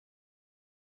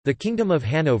The Kingdom of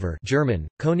Hanover German,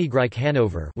 Königreich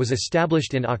Hannover was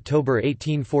established in October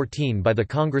 1814 by the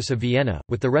Congress of Vienna,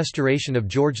 with the restoration of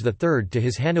George III to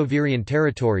his Hanoverian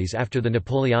territories after the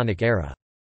Napoleonic era.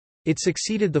 It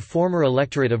succeeded the former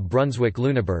Electorate of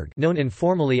Brunswick-Lüneburg, known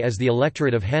informally as the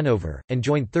Electorate of Hanover, and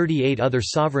joined 38 other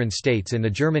sovereign states in the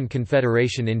German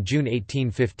Confederation in June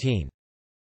 1815.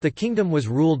 The kingdom was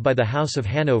ruled by the House of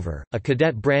Hanover, a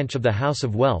cadet branch of the House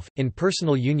of Welf, in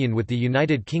personal union with the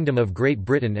United Kingdom of Great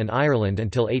Britain and Ireland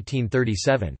until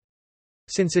 1837.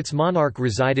 Since its monarch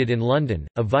resided in London,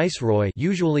 a viceroy,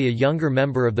 usually a younger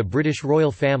member of the British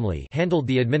royal family, handled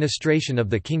the administration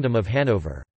of the Kingdom of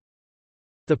Hanover.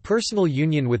 The personal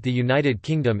union with the United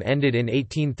Kingdom ended in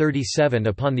 1837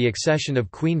 upon the accession of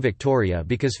Queen Victoria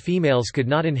because females could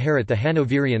not inherit the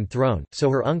Hanoverian throne, so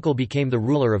her uncle became the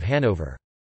ruler of Hanover.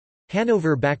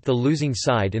 Hanover backed the losing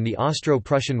side in the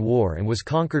Austro-Prussian War and was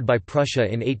conquered by Prussia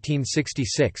in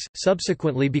 1866,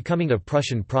 subsequently becoming a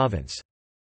Prussian province.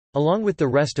 Along with the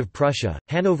rest of Prussia,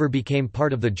 Hanover became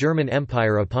part of the German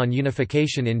Empire upon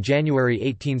unification in January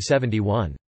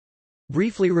 1871.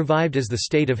 Briefly revived as the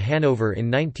State of Hanover in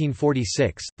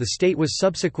 1946, the state was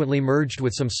subsequently merged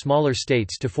with some smaller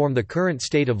states to form the current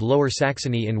state of Lower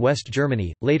Saxony in West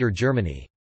Germany, later Germany.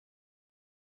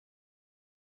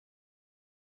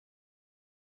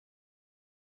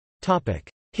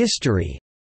 History.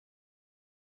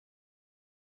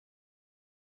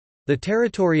 The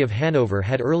territory of Hanover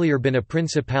had earlier been a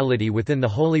principality within the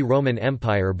Holy Roman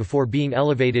Empire before being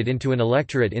elevated into an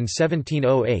electorate in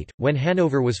 1708, when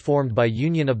Hanover was formed by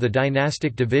union of the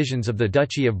dynastic divisions of the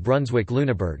Duchy of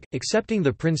Brunswick-Lüneburg, excepting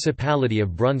the Principality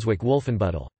of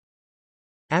Brunswick-Wolfenbüttel.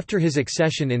 After his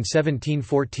accession in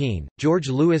 1714, George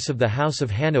Louis of the House of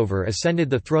Hanover ascended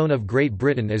the throne of Great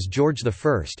Britain as George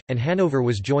I, and Hanover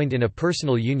was joined in a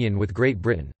personal union with Great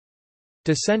Britain.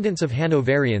 Descendants of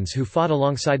Hanoverians who fought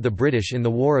alongside the British in the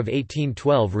War of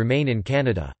 1812 remain in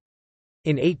Canada.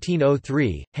 In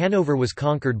 1803, Hanover was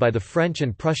conquered by the French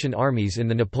and Prussian armies in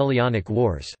the Napoleonic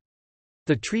Wars.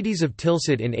 The Treaties of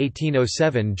Tilsit in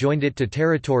 1807 joined it to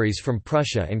territories from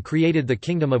Prussia and created the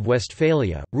Kingdom of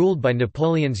Westphalia, ruled by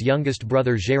Napoleon's youngest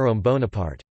brother Jérôme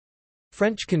Bonaparte.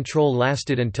 French control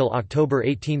lasted until October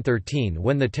 1813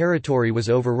 when the territory was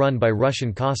overrun by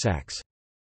Russian Cossacks.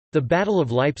 The Battle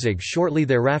of Leipzig shortly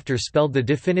thereafter spelled the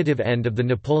definitive end of the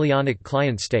Napoleonic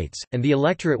client states, and the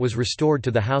electorate was restored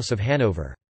to the House of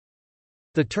Hanover.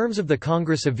 The terms of the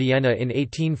Congress of Vienna in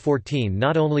 1814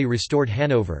 not only restored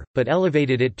Hanover, but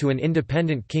elevated it to an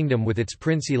independent kingdom with its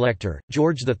prince-elector,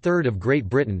 George III of Great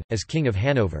Britain, as King of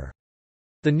Hanover.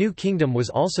 The new kingdom was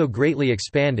also greatly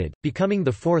expanded, becoming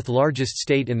the fourth largest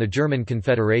state in the German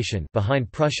Confederation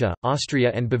behind Prussia,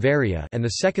 Austria and Bavaria, and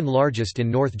the second largest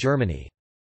in North Germany.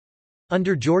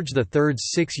 Under George III's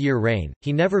six-year reign,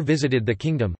 he never visited the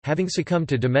kingdom, having succumbed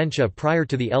to dementia prior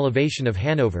to the elevation of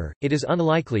Hanover. It is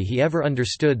unlikely he ever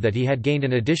understood that he had gained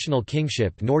an additional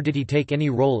kingship, nor did he take any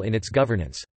role in its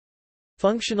governance.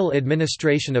 Functional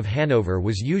administration of Hanover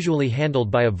was usually handled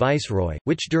by a viceroy,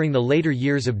 which during the later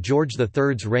years of George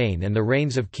III's reign and the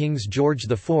reigns of Kings George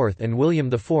IV and William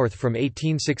IV from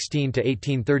 1816 to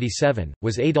 1837,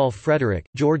 was Adolf Frederick,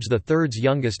 George III's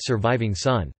youngest surviving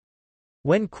son.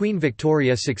 When Queen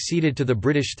Victoria succeeded to the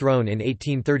British throne in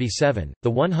 1837, the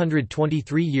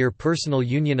 123-year personal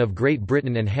union of Great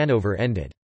Britain and Hanover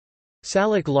ended.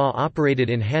 Salic law operated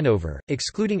in Hanover,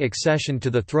 excluding accession to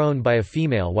the throne by a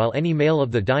female while any male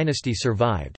of the dynasty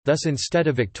survived, thus instead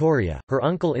of Victoria, her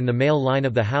uncle in the male line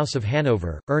of the House of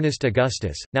Hanover, Ernest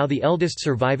Augustus, now the eldest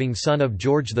surviving son of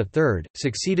George III,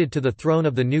 succeeded to the throne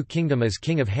of the new kingdom as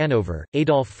King of Hanover.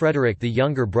 Adolf Frederick the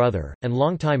younger brother, and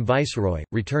longtime viceroy,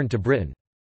 returned to Britain.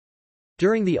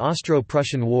 During the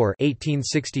Austro-Prussian War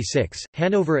 1866,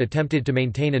 Hanover attempted to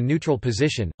maintain a neutral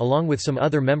position, along with some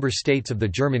other member states of the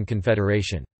German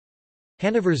Confederation.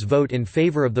 Hanover's vote in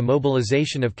favor of the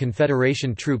mobilization of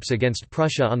Confederation troops against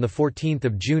Prussia on 14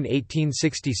 June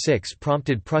 1866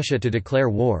 prompted Prussia to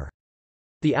declare war.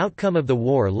 The outcome of the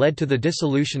war led to the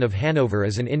dissolution of Hanover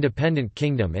as an independent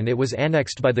kingdom, and it was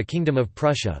annexed by the Kingdom of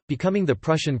Prussia, becoming the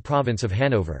Prussian province of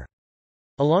Hanover.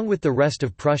 Along with the rest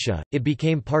of Prussia, it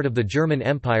became part of the German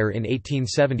Empire in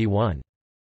 1871.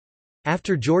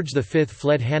 After George V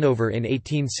fled Hanover in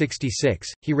 1866,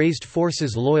 he raised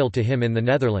forces loyal to him in the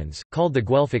Netherlands, called the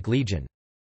Guelphic Legion.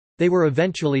 They were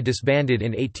eventually disbanded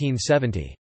in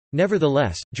 1870.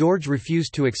 Nevertheless, George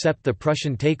refused to accept the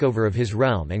Prussian takeover of his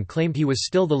realm and claimed he was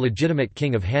still the legitimate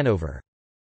king of Hanover.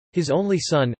 His only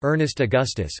son, Ernest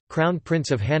Augustus, Crown Prince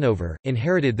of Hanover,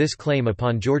 inherited this claim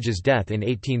upon George's death in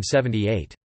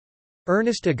 1878.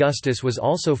 Ernest Augustus was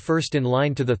also first in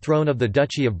line to the throne of the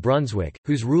Duchy of Brunswick,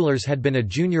 whose rulers had been a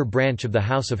junior branch of the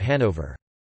House of Hanover.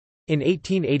 In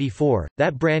 1884,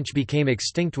 that branch became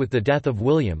extinct with the death of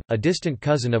William, a distant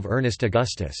cousin of Ernest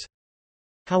Augustus.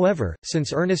 However,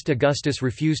 since Ernest Augustus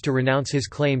refused to renounce his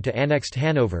claim to annexed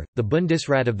Hanover, the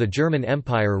Bundesrat of the German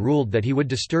Empire ruled that he would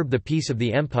disturb the peace of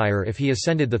the empire if he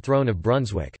ascended the throne of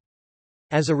Brunswick.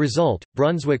 As a result,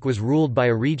 Brunswick was ruled by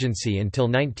a regency until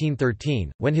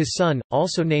 1913, when his son,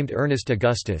 also named Ernest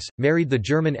Augustus, married the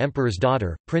German emperor's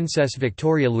daughter, Princess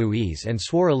Victoria Louise, and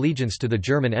swore allegiance to the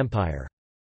German Empire.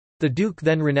 The Duke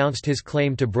then renounced his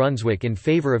claim to Brunswick in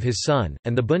favor of his son,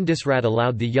 and the Bundesrat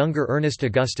allowed the younger Ernest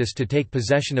Augustus to take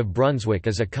possession of Brunswick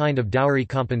as a kind of dowry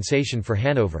compensation for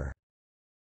Hanover.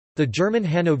 The German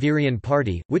Hanoverian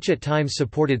Party, which at times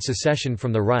supported secession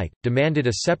from the Reich, demanded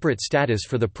a separate status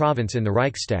for the province in the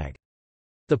Reichstag.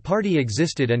 The party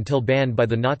existed until banned by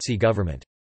the Nazi government.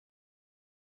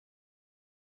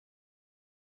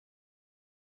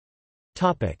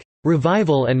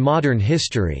 Revival and modern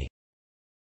history.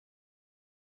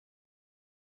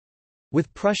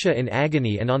 With Prussia in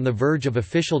agony and on the verge of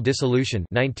official dissolution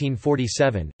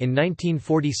 1947, in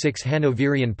 1946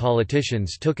 Hanoverian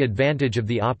politicians took advantage of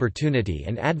the opportunity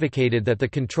and advocated that the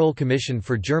Control Commission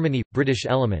for Germany, British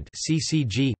Element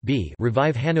 (CCG-B)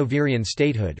 revive Hanoverian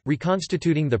statehood,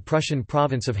 reconstituting the Prussian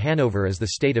province of Hanover as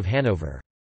the State of Hanover.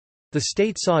 The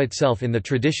state saw itself in the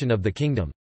tradition of the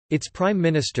kingdom. Its prime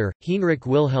minister, Heinrich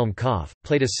Wilhelm Kopff,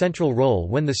 played a central role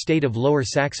when the state of Lower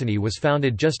Saxony was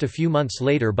founded just a few months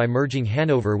later by merging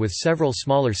Hanover with several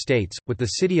smaller states, with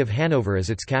the city of Hanover as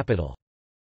its capital.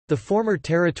 The former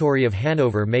territory of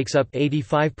Hanover makes up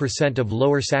 85% of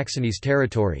Lower Saxony's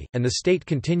territory, and the state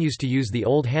continues to use the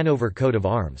old Hanover coat of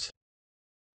arms.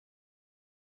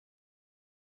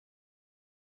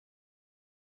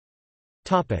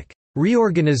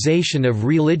 Reorganization of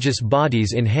religious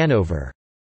bodies in Hanover.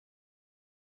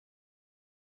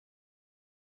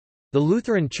 The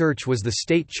Lutheran Church was the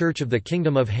state church of the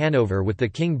Kingdom of Hanover, with the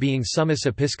king being summus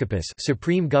episcopus,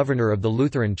 supreme governor of the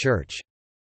Lutheran Church.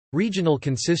 Regional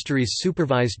consistories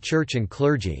supervised church and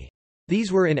clergy.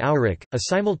 These were in Aurich, a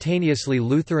simultaneously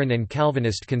Lutheran and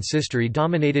Calvinist consistory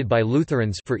dominated by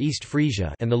Lutherans for East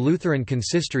Frisia, and the Lutheran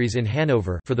consistories in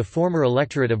Hanover for the former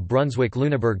electorate of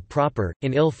Brunswick-Lüneburg proper,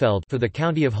 in Ilfeld for the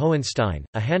county of Hohenstein,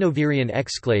 a Hanoverian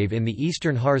exclave in the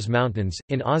eastern Harz Mountains,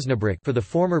 in Osnabrück for the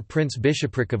former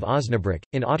Prince-Bishopric of Osnabrück,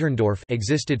 in Otterndorf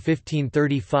existed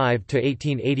 1535 to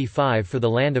 1885 for the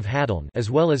land of Hadeln, as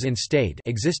well as in Stade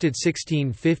existed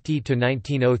 1650 to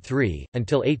 1903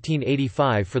 until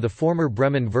 1885 for the former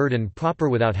Bremen-Verden proper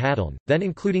without Hadeln, then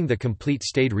including the complete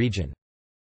Stade region.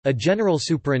 A general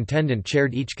superintendent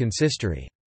chaired each consistory.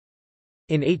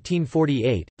 In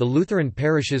 1848, the Lutheran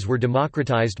parishes were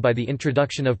democratized by the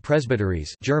introduction of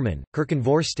presbyteries German,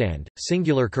 Kirchenvorstand,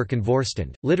 singular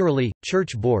Kirchenvorstand, literally,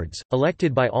 church boards,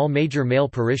 elected by all major male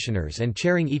parishioners and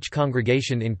chairing each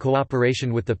congregation in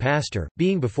cooperation with the pastor,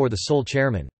 being before the sole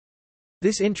chairman.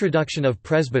 This introduction of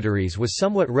presbyteries was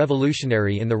somewhat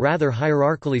revolutionary in the rather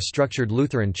hierarchically structured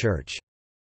Lutheran Church.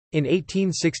 In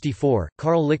 1864,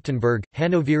 Karl Lichtenberg,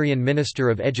 Hanoverian Minister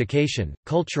of Education,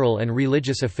 Cultural and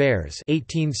Religious Affairs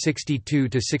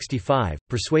 1862–65,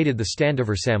 persuaded the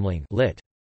Ständeversammlung lit.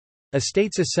 A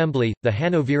states assembly, the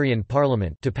Hanoverian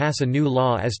Parliament, to pass a new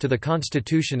law as to the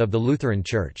constitution of the Lutheran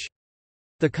Church.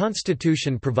 The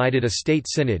constitution provided a state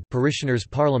synod, parishioners'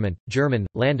 parliament, German,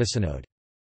 Landessynod.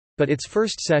 But its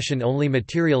first session only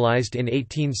materialized in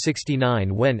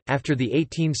 1869 when, after the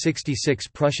 1866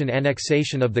 Prussian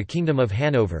annexation of the Kingdom of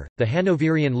Hanover, the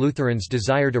Hanoverian Lutherans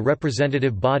desired a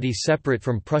representative body separate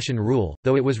from Prussian rule,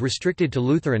 though it was restricted to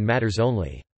Lutheran matters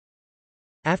only.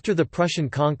 After the Prussian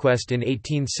conquest in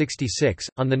 1866,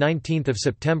 on 19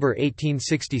 September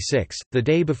 1866, the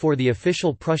day before the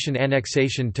official Prussian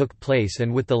annexation took place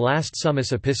and with the last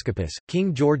summus episcopus,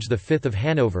 King George V of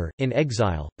Hanover, in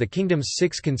exile, the kingdom's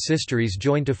 6 consistories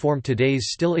joined to form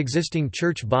today's still existing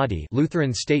church body,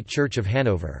 Lutheran State Church of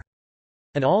Hanover.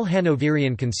 An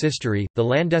all-Hanoverian consistory, the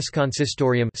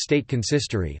Landeskonsistorium State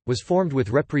Consistory, was formed with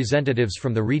representatives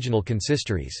from the regional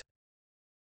consistories.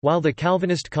 While the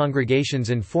Calvinist congregations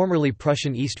in formerly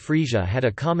Prussian East Frisia had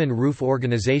a common roof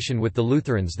organization with the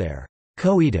Lutherans there,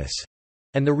 coetus,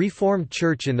 and the Reformed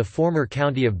Church in the former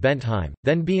county of Bentheim,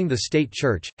 then being the state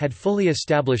church, had fully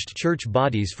established church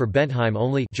bodies for Bentheim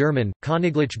only German,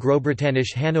 Königlich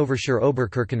Großbritannische Hannoversche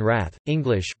Oberkirchenrat,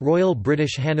 English, Royal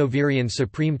British Hanoverian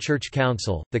Supreme Church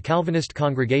Council. The Calvinist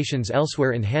congregations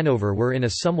elsewhere in Hanover were in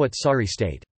a somewhat sorry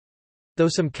state. Though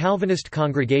some Calvinist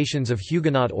congregations of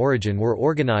Huguenot origin were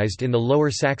organized in the Lower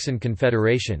Saxon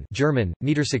Confederation German,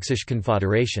 Niedersächsische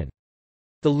Konföderation.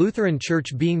 The Lutheran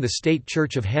Church, being the state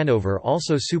church of Hanover,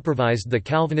 also supervised the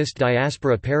Calvinist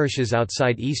diaspora parishes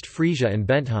outside East Frisia and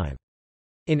Bentheim.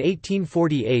 In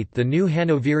 1848 the new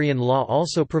Hanoverian law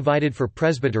also provided for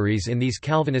presbyteries in these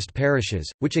Calvinist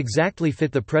parishes, which exactly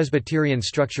fit the Presbyterian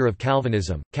structure of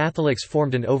Calvinism. Catholics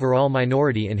formed an overall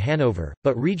minority in Hanover,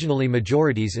 but regionally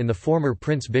majorities in the former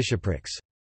prince-bishoprics.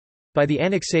 By the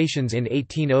annexations in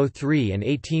 1803 and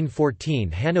 1814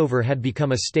 Hanover had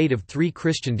become a state of 3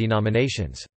 Christian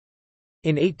denominations.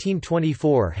 In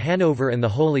 1824 Hanover and the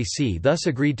Holy See thus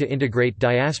agreed to integrate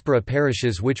diaspora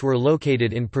parishes which were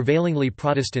located in prevailingly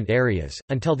Protestant areas,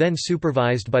 until then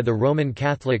supervised by the Roman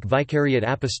Catholic Vicariate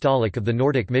Apostolic of the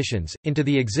Nordic Missions, into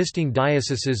the existing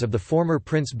dioceses of the former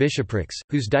prince-bishoprics,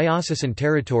 whose diocesan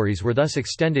territories were thus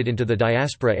extended into the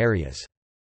diaspora areas.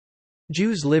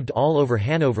 Jews lived all over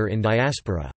Hanover in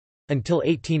diaspora. Until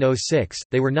 1806,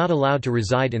 they were not allowed to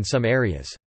reside in some areas.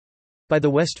 By the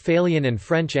Westphalian and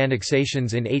French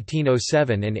annexations in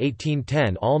 1807 and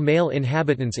 1810 all male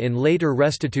inhabitants in later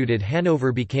restituted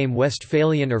Hanover became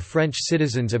Westphalian or French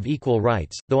citizens of equal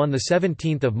rights, though on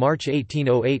 17 March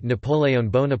 1808 Napoleon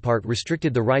Bonaparte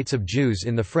restricted the rights of Jews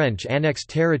in the French annexed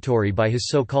territory by his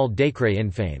so-called décret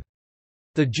infâme.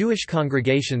 The Jewish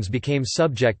congregations became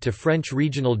subject to French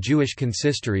regional Jewish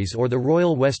consistories or the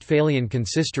Royal Westphalian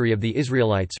Consistory of the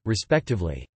Israelites,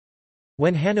 respectively.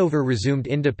 When Hanover resumed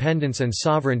independence and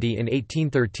sovereignty in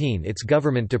 1813 its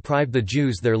government deprived the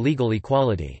Jews their legal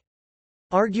equality.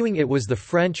 Arguing it was the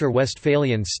French or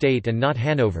Westphalian state and not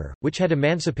Hanover, which had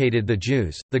emancipated the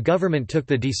Jews, the government took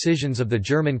the decisions of the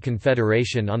German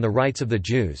Confederation on the rights of the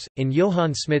Jews, in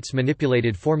Johann Smith's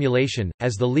manipulated formulation,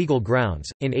 as the legal grounds.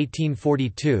 In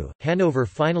 1842, Hanover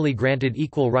finally granted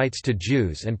equal rights to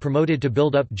Jews and promoted to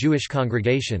build up Jewish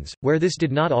congregations, where this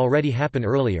did not already happen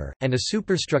earlier, and a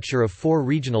superstructure of 4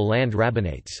 regional land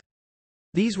rabbinates.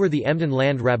 These were the Emden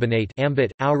Land Rabbinate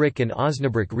Ambit, Aurich and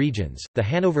Osnabrück regions, the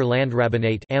Hanover Land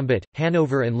Rabbinate Ambit,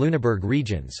 Hanover and Lüneburg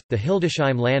regions, the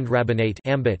Hildesheim Land Rabbinate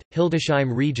Ambit,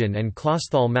 Hildesheim region and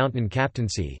Clausthal Mountain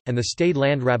Captaincy, and the Stade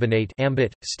Land Rabbinate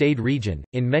Ambit, Stade region.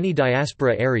 In many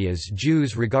diaspora areas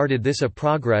Jews regarded this a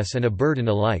progress and a burden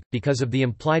alike, because of the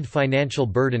implied financial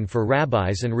burden for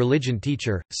rabbis and religion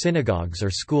teacher, synagogues or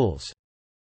schools.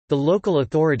 The local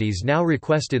authorities now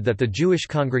requested that the Jewish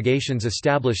congregations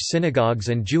establish synagogues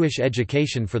and Jewish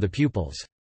education for the pupils.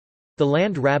 The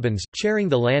land rabbins, chairing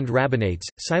the land rabbinates,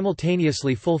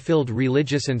 simultaneously fulfilled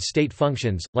religious and state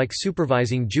functions, like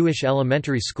supervising Jewish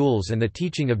elementary schools and the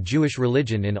teaching of Jewish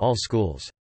religion in all schools.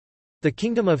 The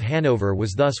Kingdom of Hanover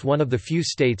was thus one of the few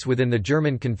states within the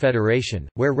German Confederation,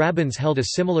 where rabbins held a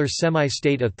similar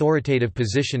semi-state authoritative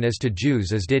position as to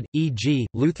Jews as did, e.g.,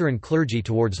 Lutheran clergy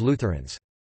towards Lutherans.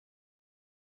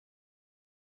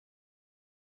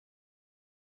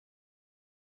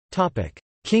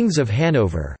 Kings of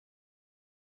Hanover.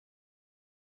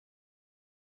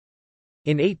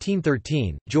 In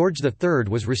 1813, George III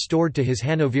was restored to his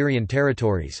Hanoverian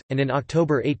territories, and in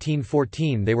October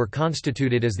 1814 they were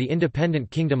constituted as the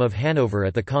independent Kingdom of Hanover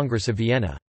at the Congress of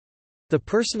Vienna. The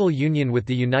personal union with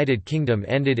the United Kingdom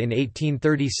ended in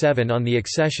 1837 on the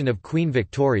accession of Queen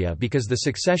Victoria because the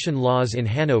succession laws in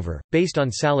Hanover, based on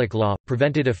Salic law,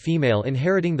 prevented a female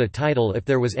inheriting the title if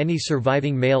there was any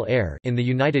surviving male heir. In the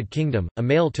United Kingdom, a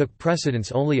male took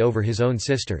precedence only over his own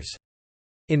sisters.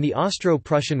 In the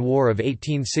Austro-Prussian War of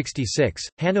 1866,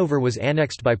 Hanover was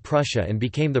annexed by Prussia and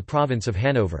became the province of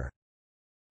Hanover.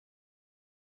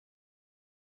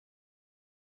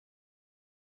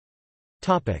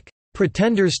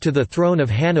 Pretenders to the throne of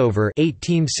Hanover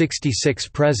 1866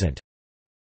 present.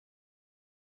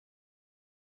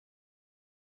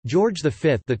 George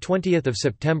V, the 20th of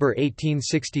September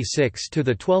 1866 to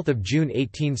the 12th of June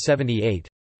 1878.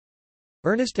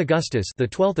 Ernest Augustus, the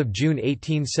 12th of June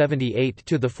 1878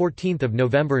 to the 14th of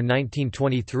November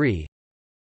 1923.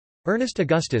 Ernest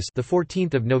Augustus, the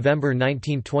 14th of November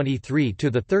 1923 to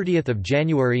the 30th of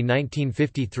January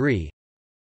 1953.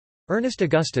 Ernest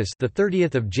Augustus, the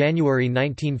 30th of January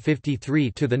 1953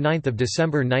 to the 9th of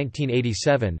December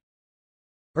 1987.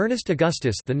 Ernest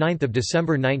Augustus, the 9th of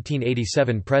December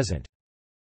 1987 present.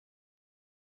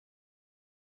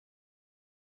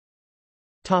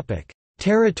 Topic: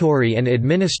 Territory and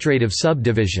administrative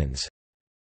subdivisions.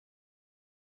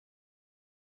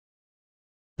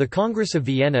 The Congress of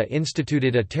Vienna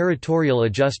instituted a territorial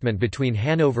adjustment between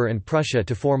Hanover and Prussia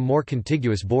to form more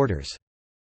contiguous borders.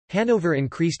 Hanover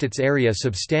increased its area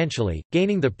substantially,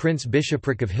 gaining the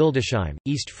Prince-Bishopric of Hildesheim,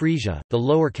 East Frisia, the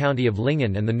lower county of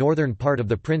Lingen and the northern part of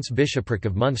the Prince-Bishopric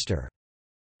of Munster.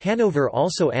 Hanover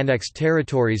also annexed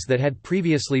territories that had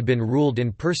previously been ruled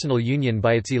in personal union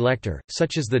by its elector,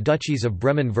 such as the duchies of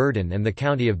Bremen-Verden and the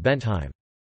county of Bentheim.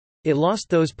 It lost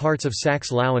those parts of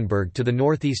Saxe-Lauenburg to the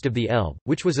northeast of the Elbe,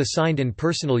 which was assigned in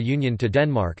personal union to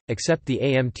Denmark, except the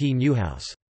Amt Neuhaus.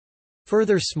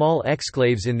 Further small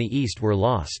exclaves in the east were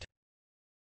lost.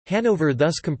 Hanover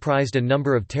thus comprised a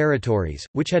number of territories,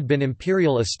 which had been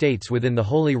imperial estates within the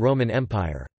Holy Roman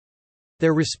Empire.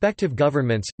 Their respective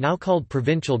governments, now called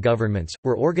provincial governments,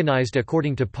 were organized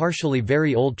according to partially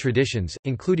very old traditions,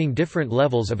 including different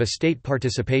levels of estate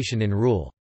participation in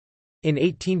rule. In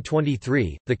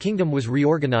 1823, the kingdom was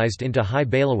reorganized into high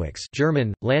bailiwicks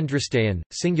German, Landrichsteien,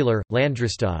 singular,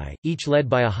 Landdristei, each led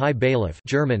by a high bailiff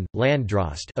German,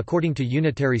 Landdrost according to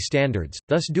unitary standards,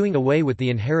 thus doing away with the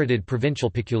inherited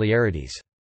provincial peculiarities.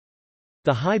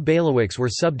 The high bailiwicks were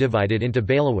subdivided into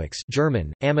bailiwicks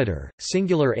German, Amter,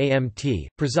 singular Amt,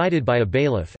 presided by a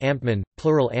bailiff Amtmann,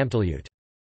 plural Amtleut.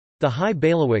 The high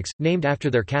bailiwicks, named after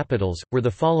their capitals, were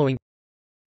the following: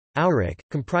 Aurich,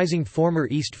 comprising former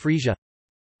East Frisia;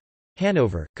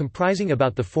 Hanover, comprising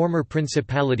about the former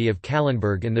Principality of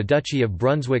Kallenberg in the Duchy of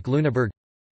Brunswick-Lüneburg;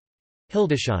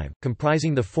 Hildesheim,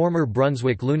 comprising the former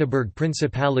Brunswick-Lüneburg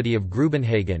Principality of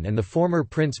Grubenhagen and the former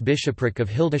Prince-Bishopric of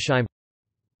Hildesheim;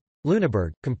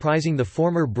 Lüneburg, comprising the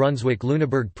former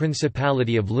Brunswick-Lüneburg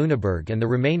Principality of Lüneburg and the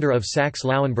remainder of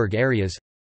Saxe-Lauenburg areas;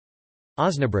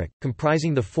 Osnabrück,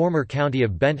 comprising the former county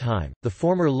of Bentheim, the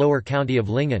former lower county of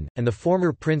Lingen, and the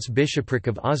former Prince-Bishopric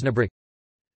of Osnabrück;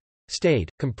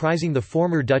 Stade, comprising the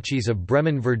former duchies of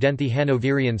Bremen-Verden. The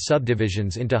Hanoverian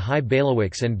subdivisions into high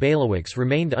bailiwicks and bailiwicks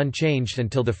remained unchanged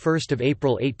until 1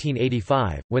 April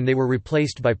 1885, when they were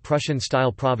replaced by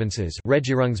Prussian-style provinces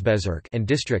Regierungsbezirk and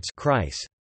districts Kreis.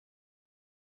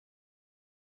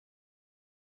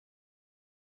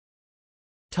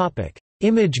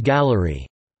 Image gallery.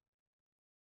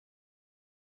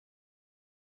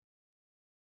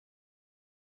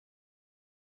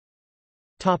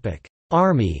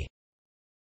 Army.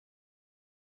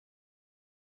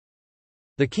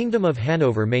 The Kingdom of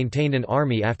Hanover maintained an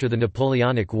army after the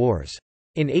Napoleonic Wars.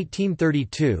 In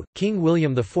 1832, King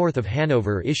William IV of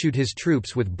Hanover issued his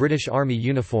troops with British Army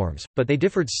uniforms, but they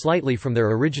differed slightly from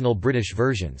their original British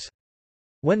versions.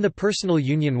 When the personal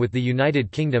union with the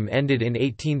United Kingdom ended in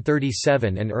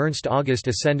 1837 and Ernst August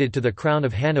ascended to the crown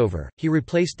of Hanover, he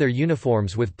replaced their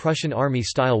uniforms with Prussian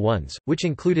Army-style ones, which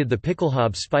included the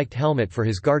Pickelhaube spiked helmet for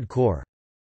his Guard Corps.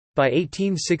 By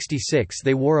 1866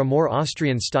 they wore a more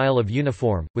Austrian style of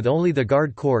uniform, with only the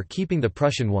Guard Corps keeping the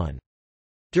Prussian one.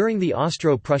 During the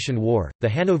Austro-Prussian War, the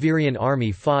Hanoverian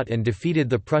army fought and defeated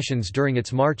the Prussians during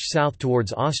its march south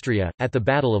towards Austria, at the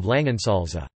Battle of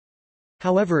Langensalza.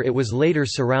 However, it was later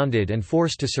surrounded and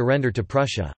forced to surrender to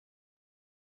Prussia.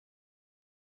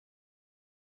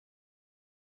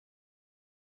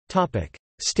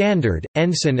 Standard,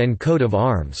 ensign and coat of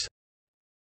arms.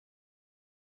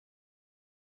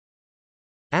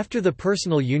 After the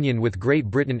personal union with Great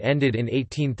Britain ended in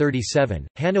 1837,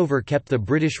 Hanover kept the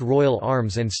British royal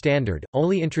arms and standard,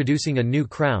 only introducing a new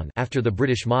crown after the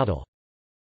British model.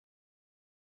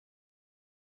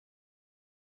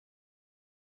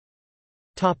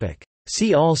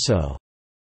 See also: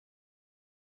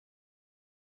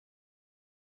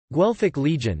 Guelphic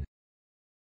Legion,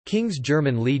 King's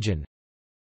German Legion,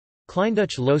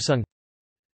 Kleindeutsche Losung,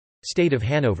 State of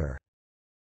Hanover.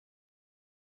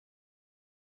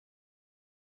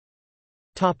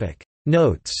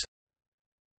 Notes